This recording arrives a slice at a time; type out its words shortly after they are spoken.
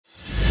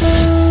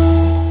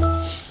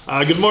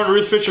Good morning,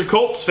 Ruth Fisher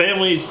Colts,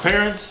 families,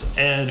 parents,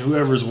 and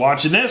whoever's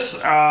watching this.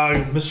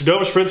 Mr.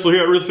 Dobish, principal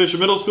here at Ruth Fisher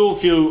Middle School. A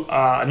few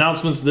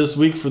announcements this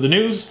week for the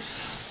news.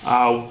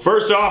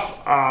 First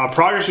off,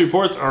 progress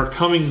reports are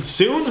coming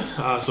soon.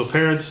 So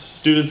parents,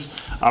 students,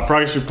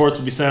 progress reports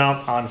will be sent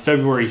out on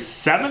February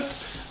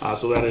 7th.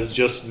 So that is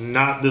just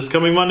not this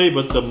coming Monday,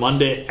 but the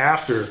Monday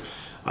after.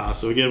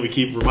 So again, we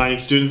keep reminding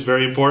students,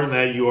 very important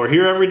that you are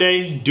here every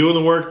day, doing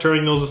the work,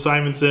 turning those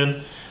assignments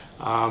in.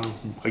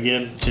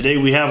 Again, today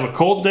we have a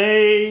cold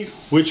day,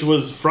 which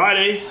was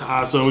Friday.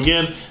 So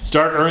again,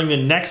 start earning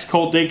the next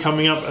cold day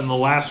coming up on the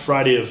last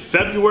Friday of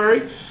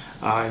February.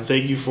 And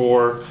thank you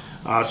for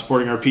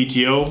supporting our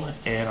PTO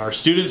and our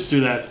students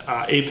through that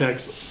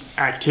Apex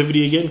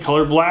activity again,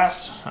 Color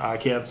Blast. I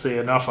can't say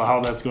enough of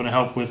how that's going to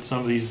help with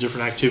some of these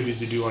different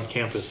activities we do on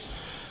campus.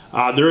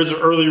 There is an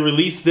early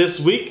release this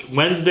week.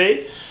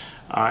 Wednesday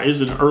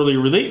is an early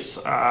release.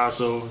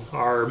 So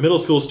our middle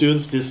school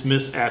students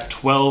dismiss at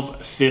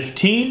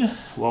 12:15,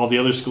 while the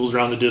other schools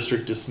around the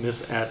district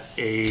dismiss at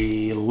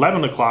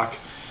 11 o'clock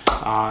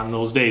on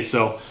those days.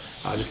 So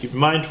just keep in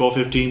mind,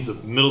 12:15 is a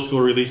middle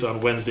school release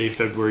on Wednesday,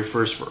 February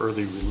 1st for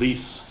early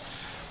release.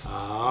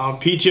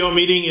 PTO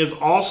meeting is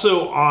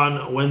also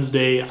on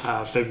Wednesday,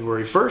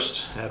 February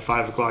 1st at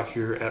 5 o'clock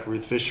here at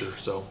Ruth Fisher.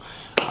 So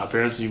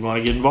parents, if you want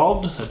to get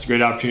involved, that's a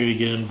great opportunity to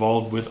get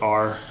involved with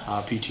our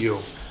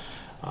PTO.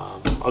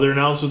 Other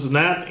announcements than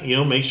that,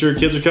 make sure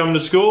kids are coming to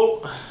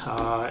school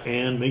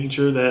and making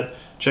sure that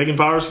checking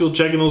PowerSchool,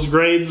 checking those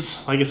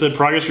grades. Like I said,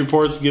 progress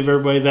reports give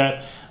everybody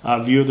that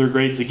view of their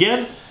grades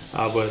again.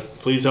 But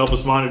please help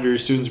us monitor your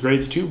students'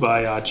 grades too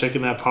by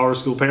checking that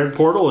PowerSchool parent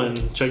portal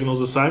and checking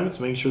those assignments,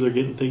 making sure they're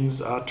getting things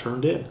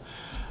turned in.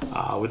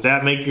 With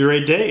that, make it a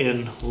great day,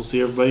 and we'll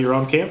see everybody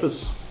around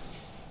campus.